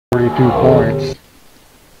42 points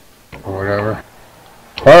or whatever.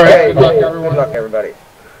 All right, good luck, everybody.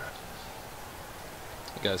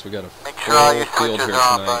 Hey guys, we got a full field here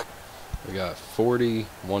tonight. We got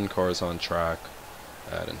 41 cars on track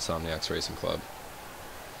at Insomniacs Racing Club,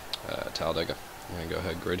 Talladega. I'm going to go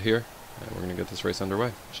ahead grid here, and we're going to get this race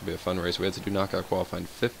underway. Should be a fun race. We had to do knockout qualifying.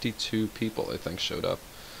 52 people, I think, showed up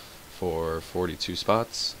for 42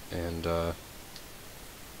 spots, and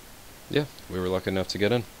yeah, we were lucky enough to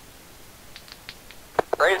get in.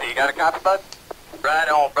 Crazy, you got a copy, bud? Right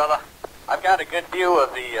on, brother. I've got a good view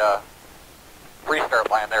of the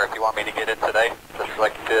restart line there if you want me to get in today. Just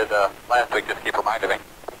like you did last week, just keep reminding me.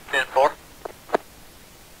 10-4.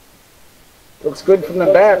 Looks good from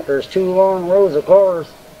the back. There's two long rows of cars.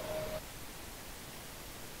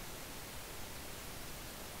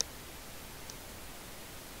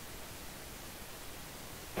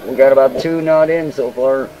 We got about two not in so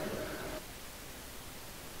far.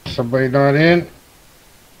 Somebody not in?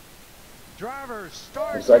 Drivers,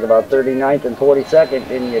 start. Looks like about 39th and 42nd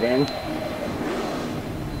didn't get in.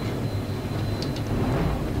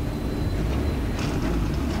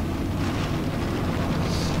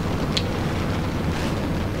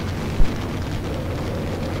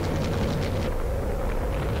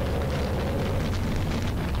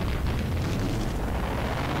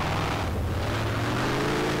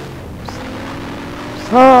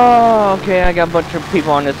 Oh, okay, I got a bunch of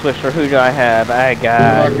people on this Swisher. Who do I have? I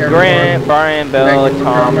got Grant, Brian Bell,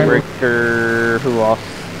 Tom, Richter, who else?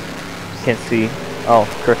 Can't see. Oh,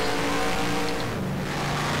 Chris.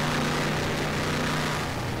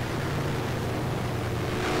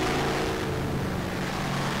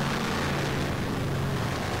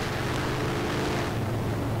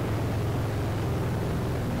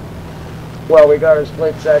 Well, we got a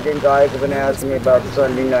split second. Guys have been asking me about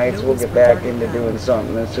Sunday nights. We'll get back into doing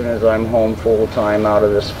something as soon as I'm home full time out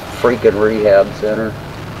of this freaking rehab center.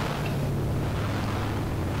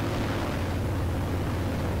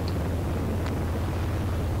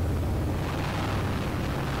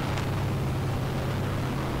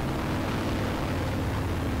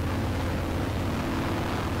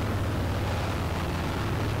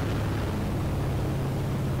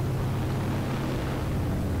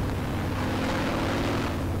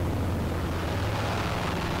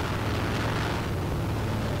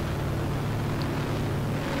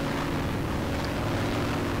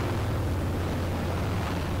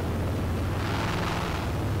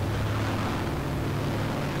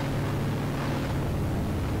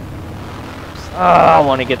 Oh, I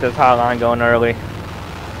want to get this hotline going early.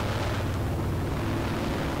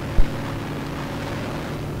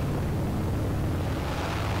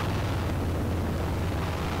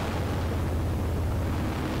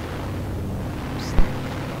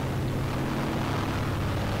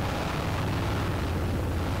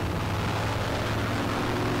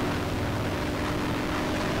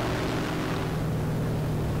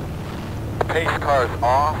 Pace car's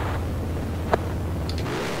off.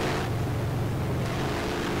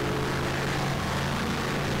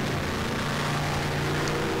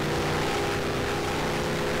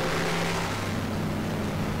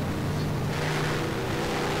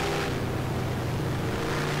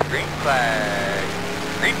 Green flag.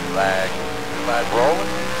 Green flag. Flag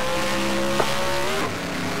rolling.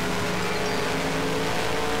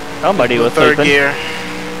 Somebody was third sleeping. gear.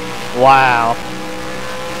 Wow.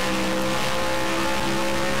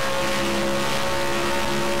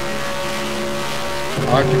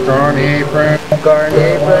 Watch your car on the apron. Car in the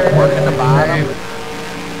apron. Working the bottom.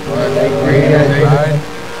 Green.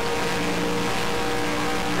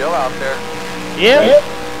 Still out there. Yep.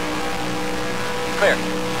 Clear.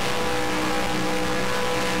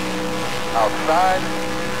 Outside.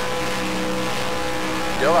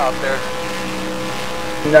 Still out there.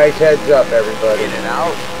 Nice heads up, everybody. In and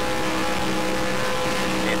out.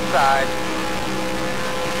 Inside.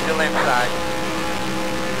 Still inside.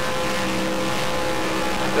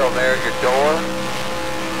 Still there, your door.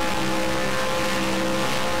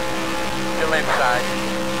 Still inside.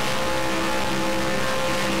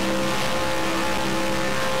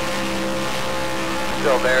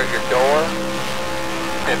 Still there, your door.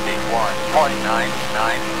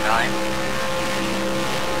 51.999.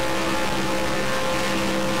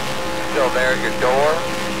 Still there, your door.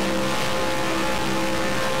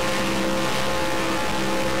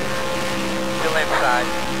 Still inside.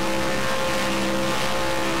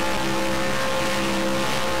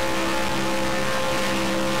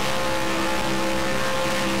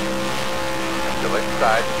 Still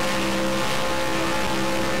inside.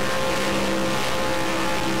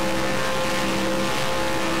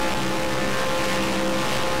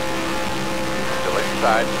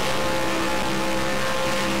 side.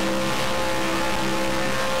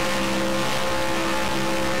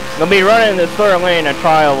 Gonna be running this third lane a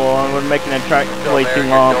trial, and we're making the track way too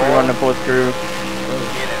long for running full through. In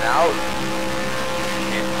and out.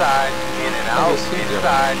 Inside. In and out.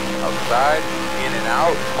 Inside. Outside. In and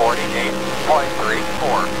out.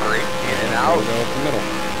 48.343. In and out.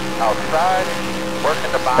 Outside.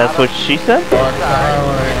 Working the bottom. That's what she said? Inside.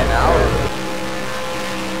 In and out.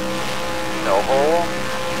 No hole.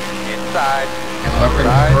 Inside. And looking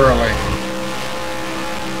outside. early.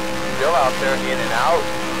 Still out there. In and out.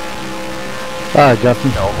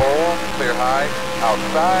 Justin. No hole. Clear high.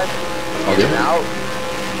 Outside. In and out.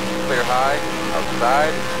 Clear high.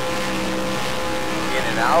 Outside. In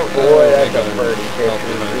and out. Boy, that's a pretty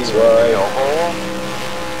picture. No hole.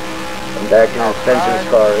 And back in Spencer's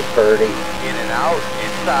car is Purdy. In and out.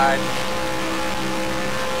 Inside.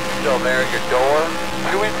 Still there at your door.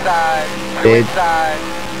 Two inside. Two inside.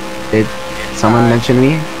 Did someone mention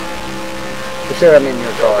me? You said I'm in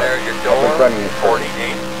your Still car. there at your door. Up in front of you.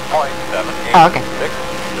 48.786. Oh, okay.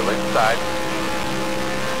 Still inside.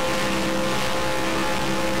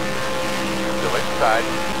 Still inside.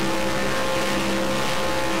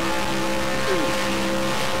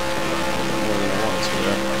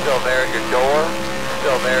 Still there at your door.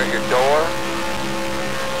 Still there at your door.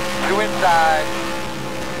 Two inside.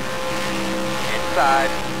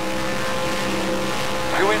 Inside.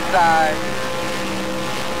 Two inside.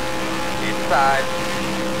 Inside.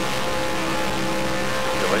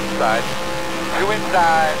 Still inside. Two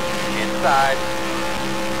inside. Inside.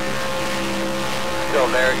 Still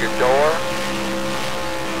there at your door.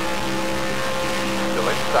 Still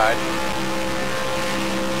inside.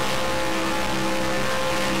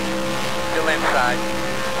 Still inside.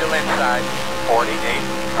 Still inside.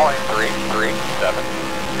 48.337.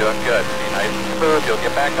 Doing good. Be nice and smooth. You'll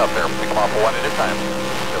get back up there. Pick them off one at a time.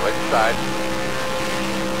 Still inside.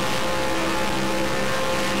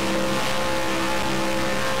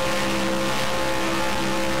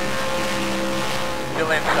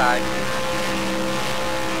 Still inside.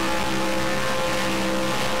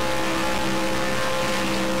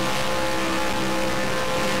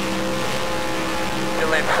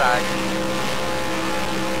 Still inside.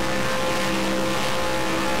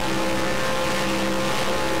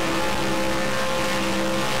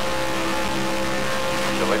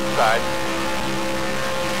 Still inside.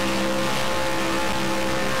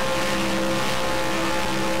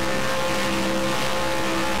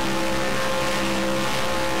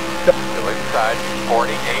 Still inside.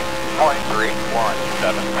 48.317.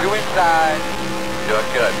 Two inside. Doing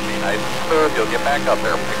good. Be nice and smooth. You'll get back up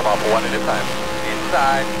there. Pick them off one at a time.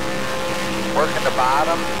 Inside. Working the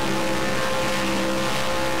bottom.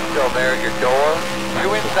 Still there at your door.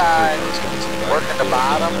 Two inside. Working the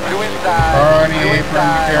bottom. Two inside. Two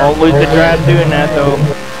inside. Don't lose the drive doing that though.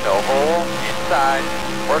 No hole. Inside.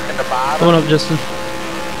 Working the bottom. Coming up, Justin.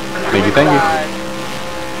 Thank you, thank you.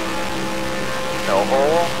 No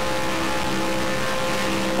hole.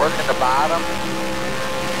 Working the bottom.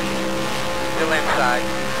 Still inside.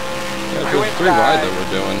 Yeah, the three wide that we're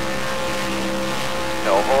doing.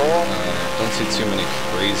 No hole. Don't see too many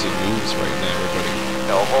crazy moves right now. Everybody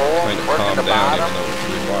No hole. kind of Working calm the down, bottom. even though we're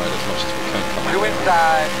three wide, as much as we can calm Two down.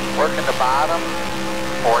 inside. Working the bottom.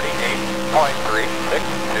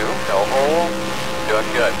 48.362. No hole. Doing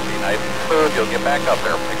good. Be nice and smooth. You'll get back up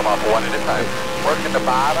there. Pick them off one at a time. Working the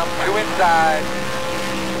bottom. Two inside.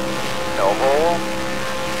 No hole.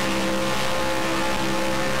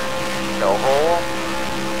 No hole.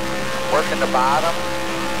 Working the bottom.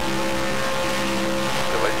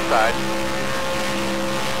 Still inside.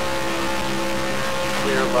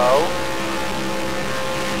 Clear low.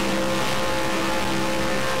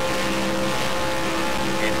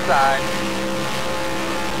 Inside.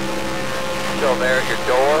 Still there at your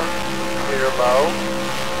door. Clear low.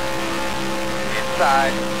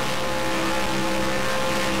 Inside.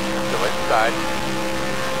 Still inside.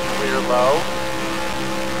 Clear low.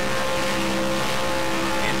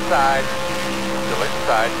 Inside. Still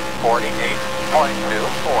inside.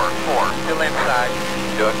 48.244. Still inside.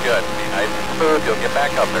 Doing good. Be nice and smooth. You'll get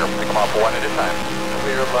back up there. Pick them off one at a time.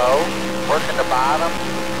 Clear low. Working the bottom.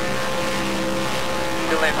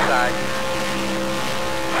 Still inside.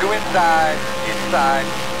 Two inside. Inside.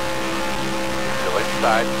 Still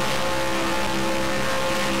inside.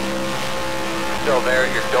 Still there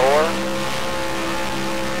at your door.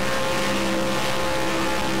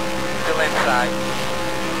 Still inside.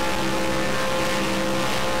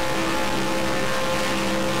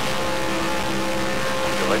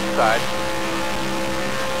 Still inside.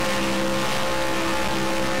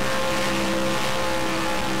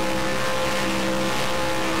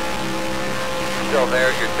 Still there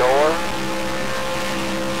at your door.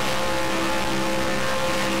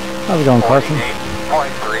 How's it going, Carson?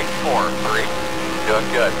 48.343. Doing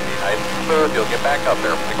good. Nice and smooth. You'll get back up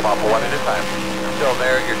there. We come off one at a time. Still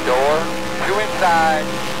there at your door. 2 inside.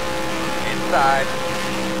 Inside.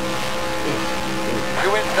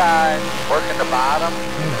 2 inside. Working the bottom.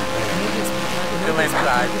 Still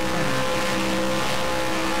inside.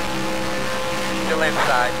 Still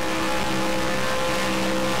inside.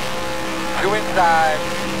 2 inside.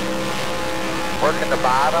 Working the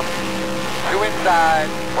bottom. 2 inside.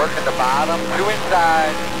 Working the bottom. 2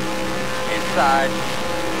 inside. Inside.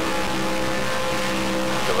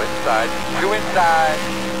 Still inside. 2 inside.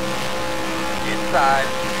 Inside.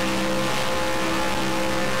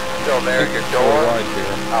 Still there, your door.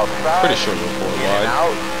 Outside. Pretty sure we're 4 in wide. And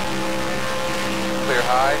out. Clear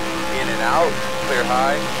high. In and out. Clear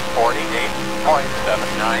high.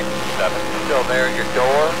 48.797. Still there, your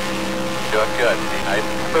door. Doing good. Be nice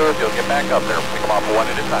and smooth. You'll get back up there. We come off one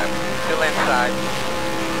at a time. Still inside.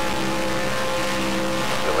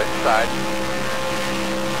 Still inside.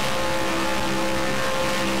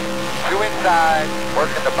 2 inside.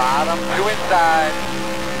 Working the bottom. 2 inside.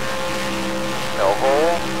 No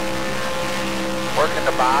hole. Working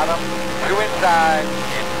the bottom. 2 inside.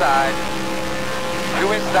 Inside.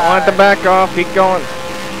 2 inside. I want to back off. Keep going.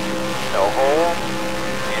 No hole.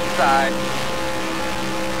 Inside.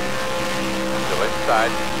 Still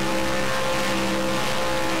inside.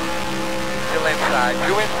 Still inside.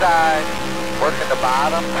 2 inside. Working the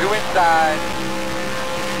bottom. 2 inside.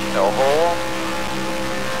 No hole.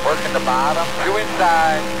 Working the bottom. 2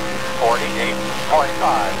 inside.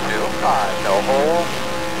 48.525. No hole.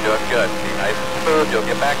 Doing good. Be nice and smooth. You'll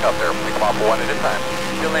get back up there. We come off one at a time.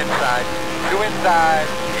 Still inside. 2 inside.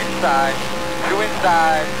 Inside. 2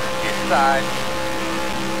 inside. Inside.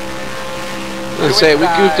 I was gonna say, we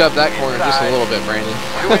goofed up that corner just a little bit, Brandon.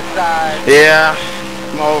 2 inside. Yeah,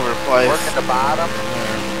 I'm all over the place. Working the bottom.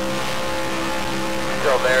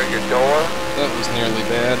 Still there, your door. That was nearly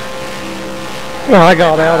bad. No, I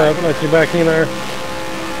got out of it. Let you back in there.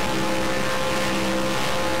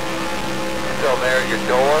 Still there, your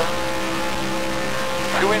door.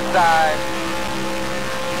 2 inside.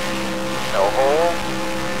 No hole.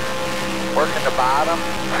 Working the bottom.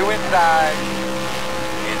 2 inside.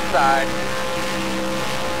 Inside.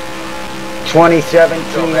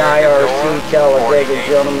 2017 IRC Talladega,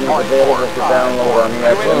 gentlemen, is available for download on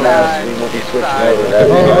the SMS. We will be switching over to that.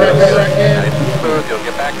 Nice and smooth. You'll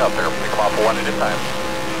get back up there. We come off one at a time.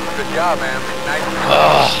 Good job, man. Nice and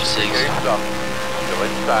smooth. Great stuff. Still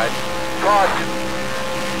inside. Caution.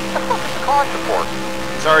 What the fuck is the caution for?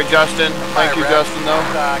 Sorry, Justin. Thank you, Justin, though.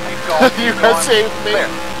 Keep going. You have saved me.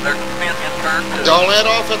 There's a spin in turn 2. Don't let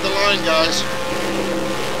off at the line, guys.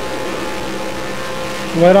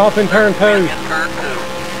 Let off in turn 2. In turn 2.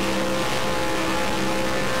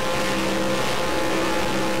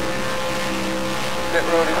 Pit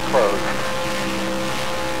road is closed.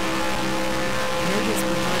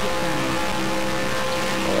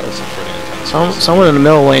 Oh, that was some pretty intense. Someone in the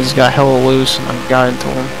middle lanes got hella loose and I got into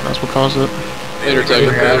him. That's what caused it. Later took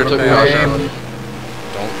it.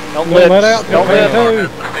 Don't let out. Don't let out.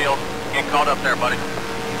 Get caught up there, buddy.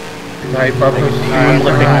 Night, Bubba.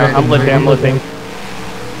 I'm lifting.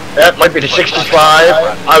 That might be the 65.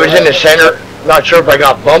 I was in the center. Not sure if I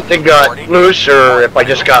got bumped and got loose or if I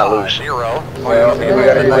just got loose. You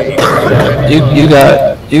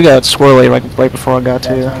got swirly right before I got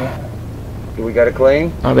to you. Do we got a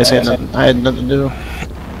claim? I had nothing to do.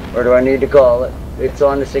 Or do I need to call it? It's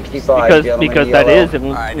on the 65, because that is in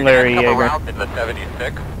Larry Yeager.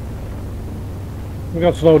 We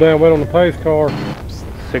got to slow down. Wait on the pace car.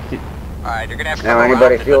 60. Alright, you're gonna have to now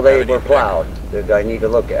anybody feel they were plowed that I need to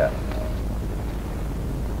look at?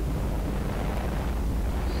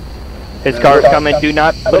 His car's coming. Do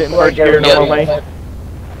not put it in first gear normally.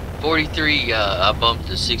 43, I bumped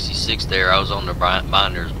the 66 there. I was on the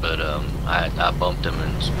binders, but I bumped him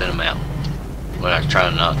and spin him out when I was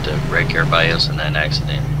trying not to wreck everybody else in that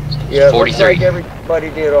accident. So yeah, 43. looks like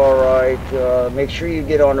everybody did all right. Make sure you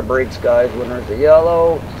get on the brakes, guys. When there's a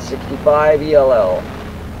yellow, 65 ELL.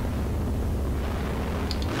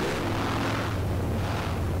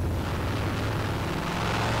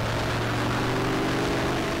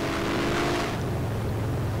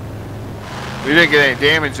 We didn't get any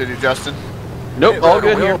damage, did you, Justin? Nope, all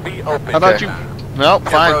good here. How about you? Nope,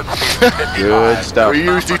 fine. Good stuff. We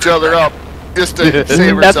used each other up just to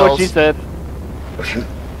save ourselves. That's what she said.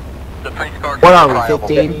 What are we,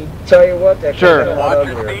 15? Tell you what, that sure. Watch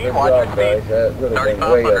your speed, guys. That would have been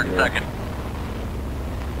way uglier.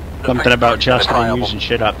 Something about Justin using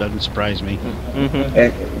shit up doesn't surprise me.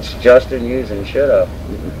 And it's Justin using shit up.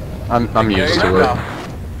 I'm used to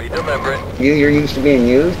it. You're used to being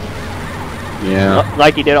used? Yeah.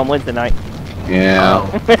 Like you did on Wednesday night. Yeah.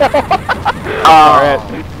 Alright.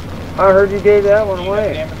 I heard you gave that one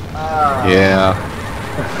away. Yeah.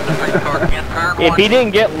 If he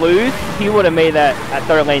didn't get loose, he would have made that at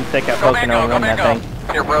third lane stick at Pocono and won that thing.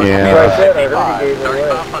 Yeah. I said I heard you gave it away.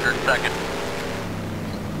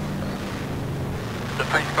 The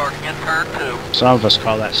pace car in turn 2. Some of us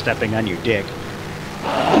call that stepping on your dick.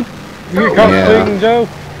 You get caught speeding, Joe?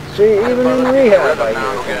 See, even in rehab, I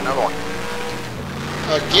We'll get another one.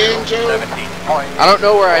 Again, Joe? 17.9. I don't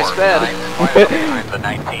know where I sped. Behind the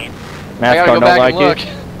 19. I gotta NASCAR go don't back like and look. you.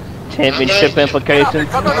 Championship implications.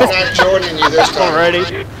 I'm not joining you this time.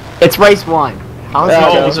 Already. It's race 1. How is Oh,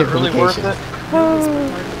 that is championship it really worth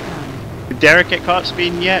implications? Did Derek get caught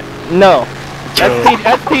speeding yet? No.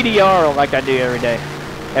 That's TDR like I do every day.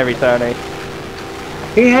 Every Saturday.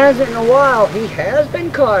 He hasn't in a while. He has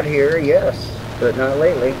been caught here, yes, but not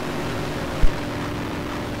lately.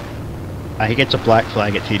 He gets a black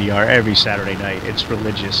flag at TDR every Saturday night. It's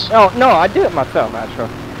religious. Oh, no, I do it myself, actually.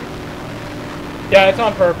 Yeah, it's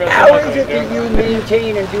on purpose. How is it that you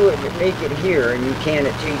maintain and do it and make it here and you can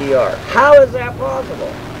at TDR? How is that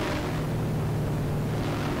possible?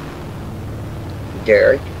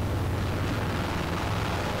 Derek?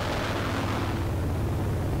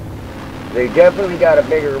 They definitely got a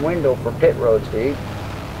bigger window for pit road speed.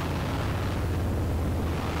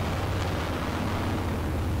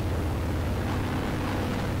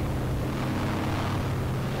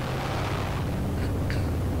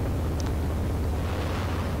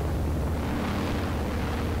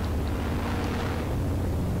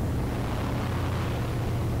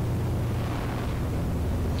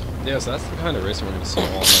 Yeah, so that's the kind of racing we're going to see all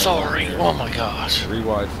night. Sorry. Oh my gosh. 3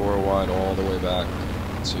 wide, 4 wide, all the way back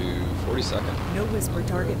to 42nd. No whisper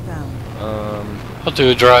target found. I'll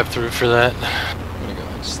do a drive-through for that. I'm going to go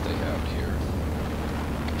ahead and stay out here.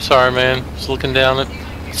 Sorry, man. Just looking down at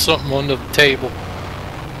something on the table.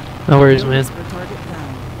 No worries, man. Whisper target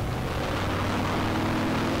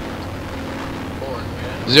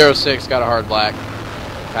found. 06 got a hard black.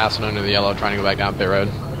 Passing under the yellow, trying to go back down pit road.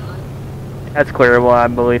 That's clearable, I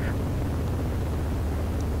believe.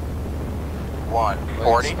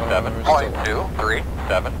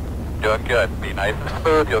 147.237. Doing good. Be nice and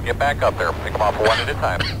smooth. You'll get back up there. Pick them off one at a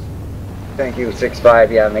time. Thank you,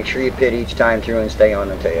 6'5". Yeah, make sure you pit each time through and stay on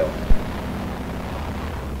the tail.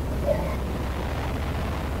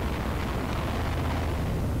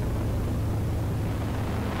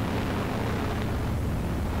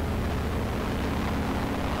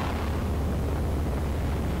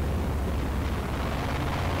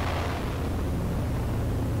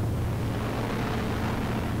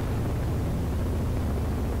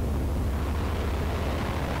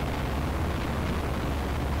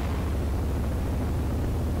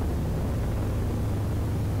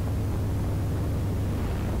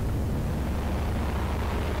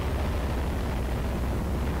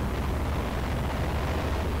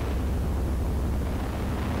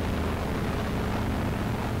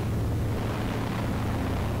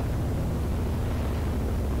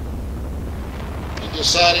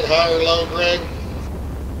 Decided high or low, Greg?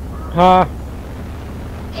 Huh?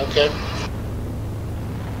 Okay.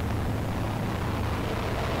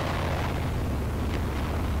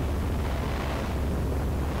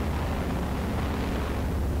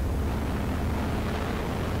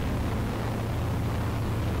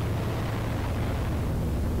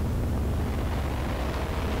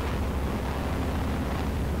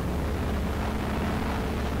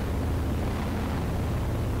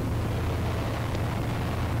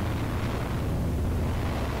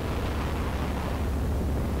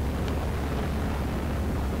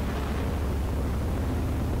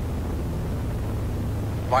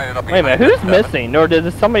 Lining up Wait a minute, behind who's the 7. missing? Or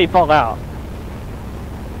did somebody fall out?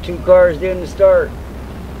 2 cars didn't start.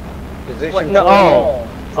 Position What? No,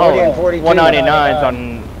 40 and 42. 199's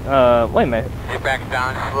on, wait a minute. Get back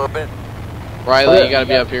down just a little bit. Riley, you gotta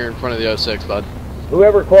be up here in front of the 06, bud.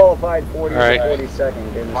 Whoever qualified 40 All right. or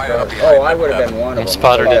 42nd didn't Line up start. behind Oh, I the would have 7. been one of them.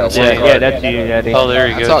 Spotter didn't say. Yeah, that's you, Eddie. Oh, there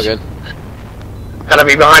he goes. That's all good. Gotta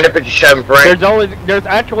be behind the 57 frame. There's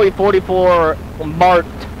actually 44 marked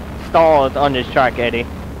stalls on this track, Eddie.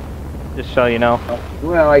 Just so you know.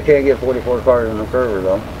 Well, I can't get 44 cars in the curve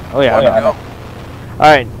though. Oh yeah, I know. Go.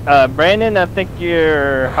 Alright, Brandon, I think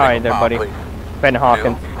you're high there, buddy. Ben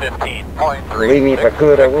Hawkins. 15.3. Believe me, if I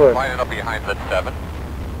could, I would. Lining up behind the 7.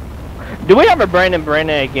 Do we have a Brandon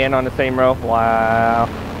again on the same row? Wow.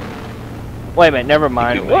 Wait a minute, never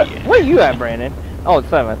mind. Where you at, Brandon? Oh, it's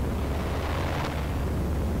 7th.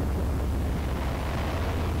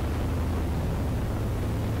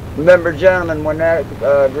 Remember, gentlemen, when that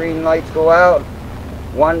green lights go out,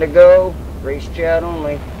 1 to go, Race chat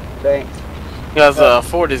only. Thanks. Because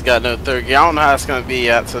 40's got no third gear. I don't know how it's going to be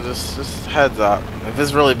yet, so just heads up. If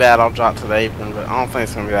it's really bad, I'll drop to the apron, but I don't think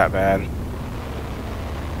it's going to be that bad.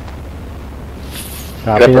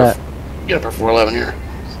 Copy that. Get up for 411 here.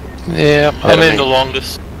 Yeah, I'm in the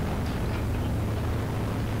longest.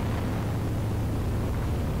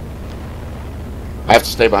 I have to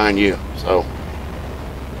stay behind you, so.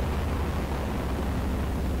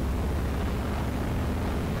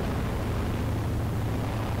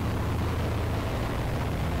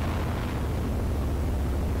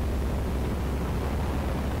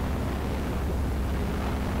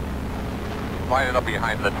 Lining up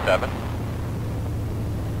behind the 7.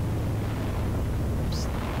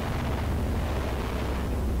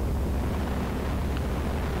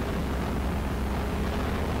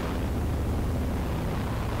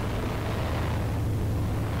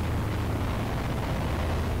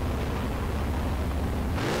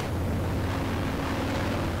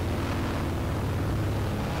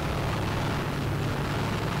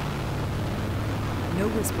 No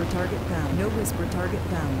whisper target found. No whisper target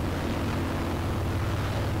found.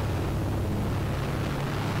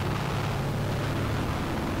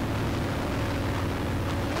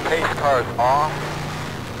 Pace cars off.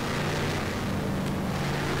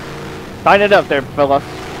 Sign it up there, fella.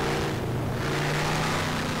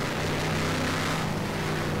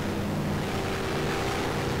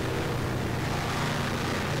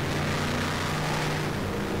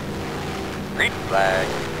 Green flag.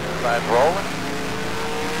 Flag rolling.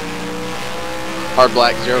 Hard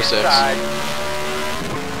black 06. Inside.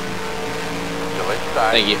 Still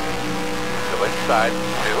inside. Thank you. Still inside.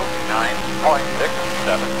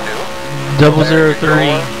 29.672.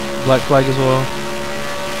 003. Black flag as well.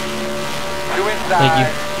 2 inside. Thank you.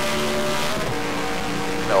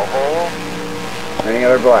 No hole. Any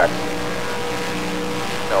other black?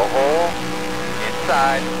 No hole.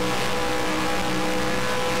 Inside.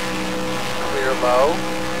 Clear low.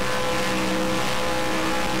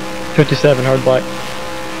 57, hard black.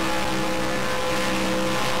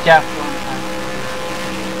 Jeff,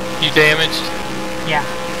 You damaged? yeah.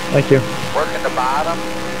 Thank you. Working the bottom.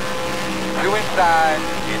 2 inside.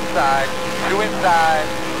 Inside. 2 inside.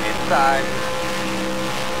 Inside.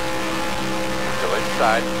 Still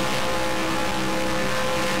inside.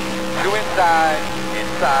 2 inside.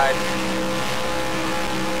 Inside.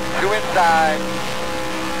 2 inside.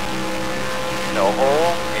 No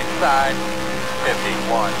hole. Inside.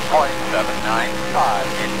 51.795.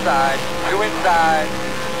 Inside. 2 inside.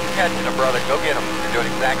 Catching him, brother. Go get him. You're doing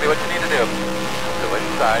exactly what you need to do. Still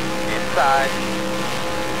inside. Inside.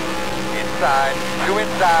 Inside. 2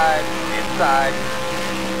 inside. Inside.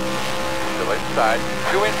 Still inside.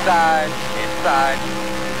 2 inside. Inside.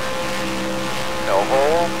 No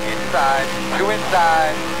hole. Inside. 2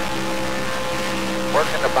 inside.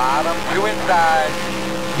 Working the bottom. 2 inside.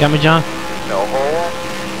 Got me, John? No hole.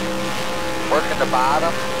 Working the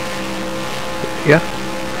bottom. Yeah.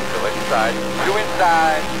 Still inside. 2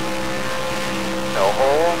 inside. No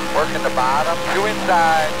hole. Working the bottom. 2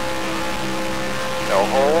 inside. No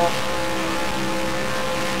hole.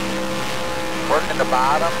 Working the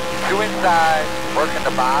bottom. 2 inside. Working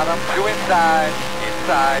the bottom. 2 inside.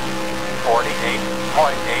 Inside.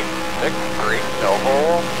 48.863. No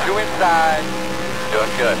hole. 2 inside.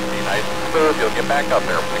 Doing good. Be nice and smooth. You'll get back up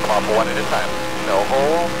there. Pick them off one at a time. No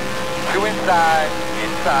hole. 2 inside.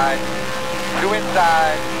 Inside. 2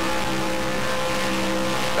 inside.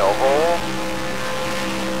 No hole.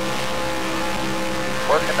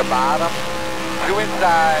 Working the bottom. 2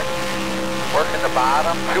 inside. Working the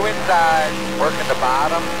bottom. 2 inside. Working the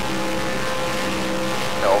bottom.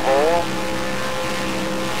 No hole.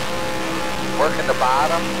 Working the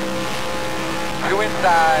bottom. 2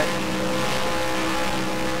 inside.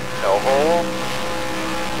 No hole.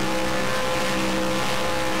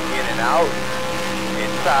 In and out.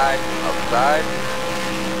 Inside. Outside.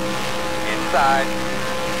 Inside.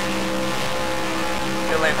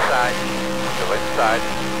 Still inside. Still inside.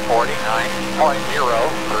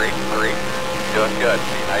 49.033. Doing good.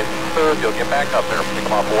 Be nice and smooth. You'll get back up there. Pick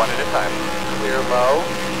them off one at a time. Clear low.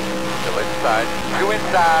 Still inside. 2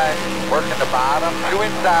 inside. Working the bottom. 2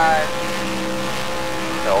 inside.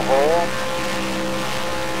 No hole.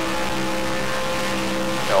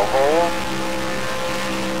 No hole.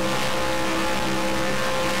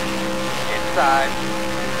 Inside.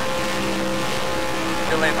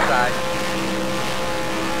 Still inside.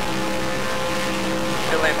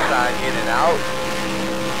 Still inside. In and out.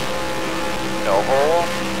 No hole.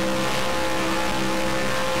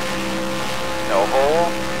 No hole.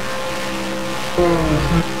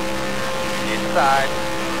 Inside.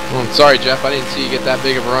 Oh, sorry, Jeff. I didn't see you get that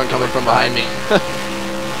big of a run coming from behind me.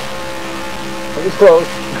 It was close.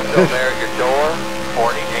 Still there at your door.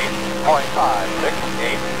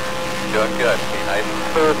 48.568. Doing good. Be nice and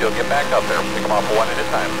smooth. You'll get back up there. Pick them off one at a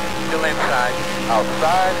time. Still inside.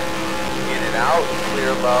 Outside. In and out.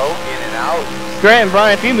 Clear low. In and out. Grant and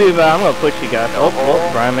Brian, if you move out, I'm going to push you guys. Oh,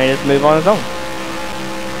 Brian may just move on his own.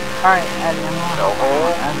 Alright, Eddie, I'm on. No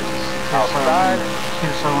hole. Outside.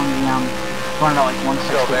 Too slow on the, running at like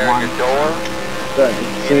 161. Still there at your door.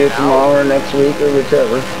 See you tomorrow or next week or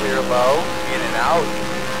whichever. Clear low. In and out.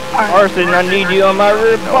 Arson, I need you on my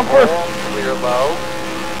rear bumper. Clear low.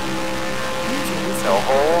 No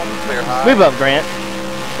hole. Clear high. Move up, Grant.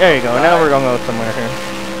 There you go. Now we're going to go somewhere here.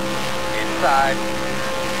 Inside.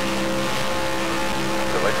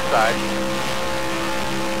 Still inside.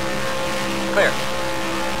 Clear.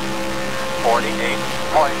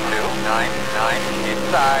 48.299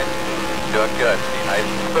 inside. Doing good. Be nice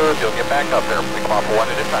and smooth. You'll get back up there. Pick them off one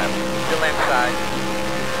at a time. Still inside.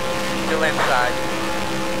 Still inside.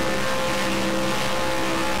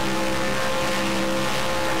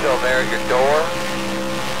 Still there at your door.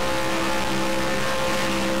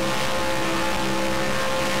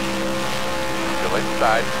 Still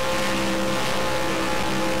inside.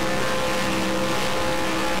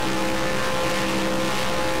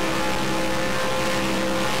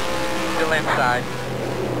 Still inside.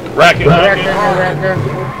 Wrecker. What the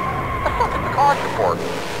fuck is the caution for?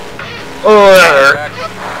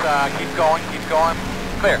 Keep going, keep going.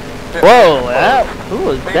 Clear. Whoa, who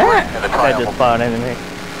was that? That just spotted into me.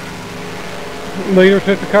 Leaders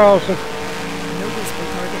at the caution.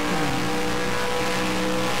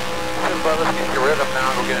 Let's get rid of them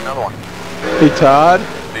now and go get another one. Hey, Todd.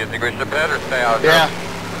 See if the grids are better. Stay out. Yeah.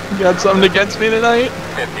 You got something against me tonight?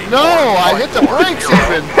 No, I hit the brakes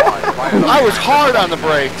even. I was hard on the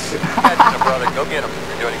brakes. Go get him.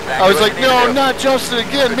 You're doing exactly I was what like, you need to no, do. not Justin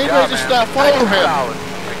again. Good Maybe job, I just man. not follow him.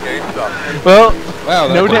 Well, wow,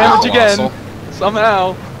 no damage again.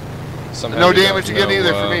 Somehow. No damage again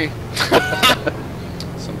either for me.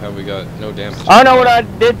 Somehow we got no damage. I don't know what I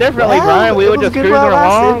did differently, Brian. We were just cruising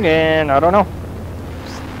along, and I don't know.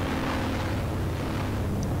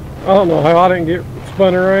 I don't know how I didn't get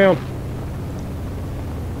spun around.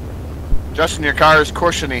 Justin, your car is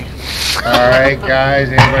cushiony. Alright, guys,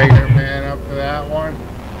 anybody gonna man up for that one?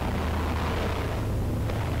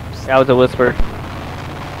 That was a whisper.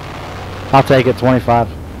 I'll take it, 25.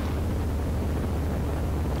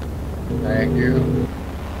 Thank you.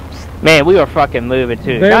 Man, we were fucking moving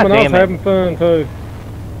too. Damn God it, I was damn it. having fun too.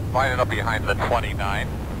 Lining up behind the 29.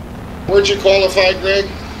 Where'd you qualify, Greg?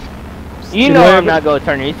 You know I'm not going to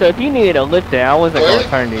turn you, so if you needed a lift down, I wasn't going to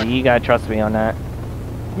turn you. You got to trust me on that.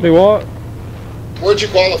 Do what? Where'd you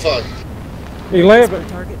qualify? 11.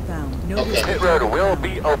 Target found. No Okay. Pit road will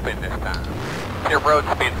be open this time. Pit road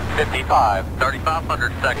speed 55,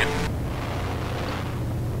 3,500 seconds.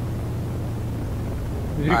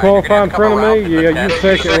 Did you qualify in front of me? Yeah, you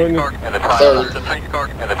second, wouldn't you? Third.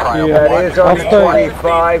 Yeah, it is on the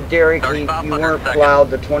 25, Derek. You weren't plowed.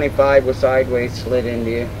 The 25 was sideways, slid into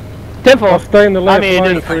you. Temple. I'll stay in the left lane,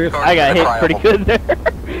 just, Chris. I got hit pretty good there.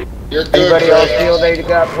 You're good, Anybody Greg. else feel they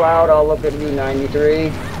got plowed? I'll look at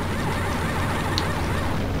U93.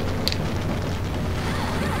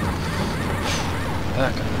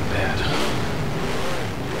 That got bad.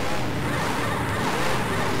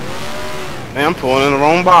 Man, I'm pulling in the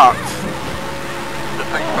wrong box. The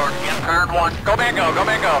thing starts in turn one. Go man, go, go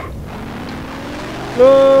man, go.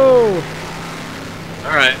 No!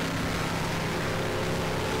 Alright.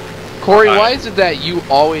 Corey, why is it that you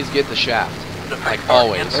always get the shaft? Like,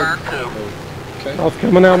 always. Okay. I was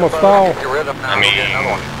coming out of my stall. I mean,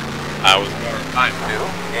 I was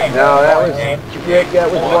No, that was Rick. That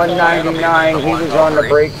was 199. He was on the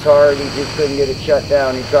brakes hard. He just couldn't get it shut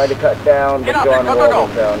down. He tried to cut down, but John Wall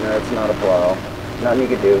was down there. It's not a plow. Nothing you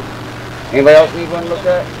could do. Anybody else need one to look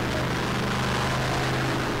at?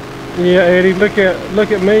 Yeah, Eddie, look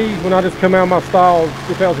at me when I just come out of my stall.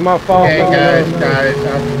 If that was my fault. Okay, guys,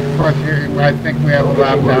 I think we have a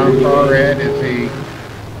lap down for Red. Is he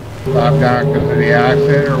lap down because of the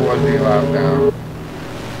accident, or was he lap down?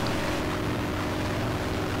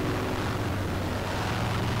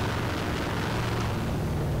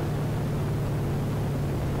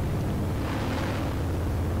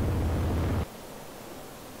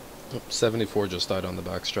 Oh, 74 just died on the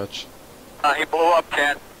backstretch. He blew up,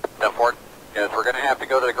 Ken. Denford. Yes, we're going to have to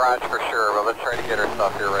go to the garage for sure, but let's try to get our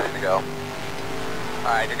stuff here ready to go.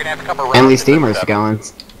 Alright, you're going to have to come around. Family steamers going.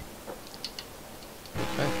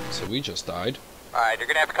 Okay, so we just died. Alright, you're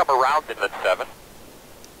going to have to come around in the 7.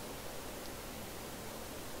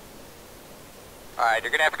 Alright,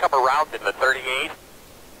 you're gonna have to come around in the 38.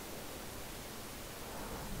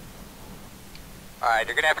 Alright,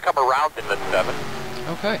 you're gonna have to come around in the 7.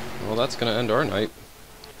 Okay, well that's gonna end our night.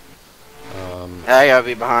 Yeah, I gotta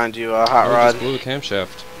be behind you, Hot we Rod. just blew the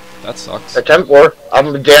camshaft. That sucks. A 10-4.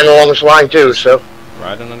 I'm down along this line too, so.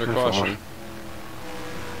 Riding under caution.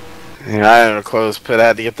 Yeah, I had a closed pit. I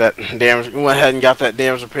had to get that damage. Went ahead and got that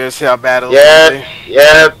damage repaired. See how bad it was.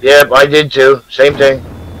 Yeah, I did too. Same thing.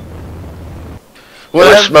 It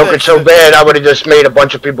was smoking so bad, I would have just made a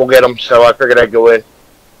bunch of people get them, so I figured I'd go in.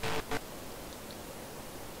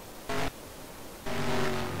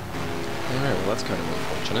 Alright, well that's kind of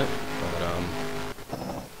unfortunate,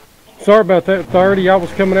 but Sorry about that, 30. I was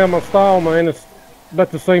coming out of my stall, man. It's about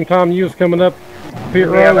the same time you was coming up pit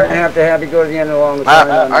road. Yeah, we're gonna have to have you go to the end along the line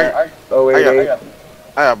on that.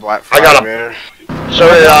 I got black flag. I got him. So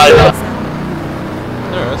did I.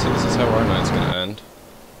 Alright, so this is how our night's gonna end.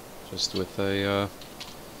 Just with a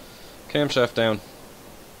camshaft down.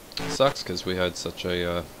 Sucks because we had such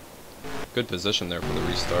a good position there for the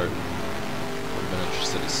restart. I've been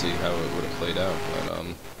interested to see how it would have played out,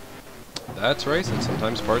 but that's racing.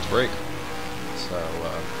 Sometimes parts break. So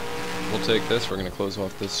we'll take this. We're gonna close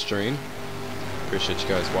off this stream. Appreciate you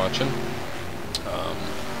guys watching.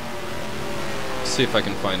 See if I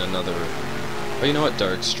can find another. Oh, you know what?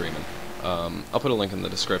 Derek's streaming. I'll put a link in the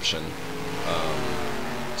description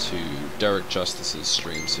to Derek Justice's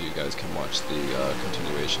stream so you guys can watch the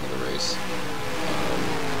continuation of the race.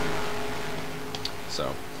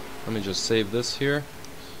 So, let me just save this here.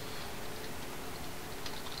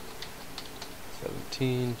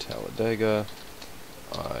 17, Talladega,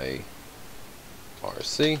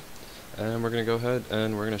 IRC. And we're gonna go ahead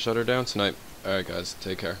and we're gonna shut her down tonight. Alright guys,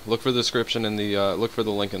 take care. Look for the description in the look for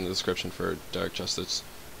the link in the description for Derek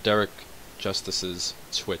Justice's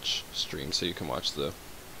Twitch stream so you can watch the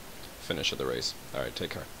finish of the race. Alright, take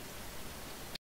care.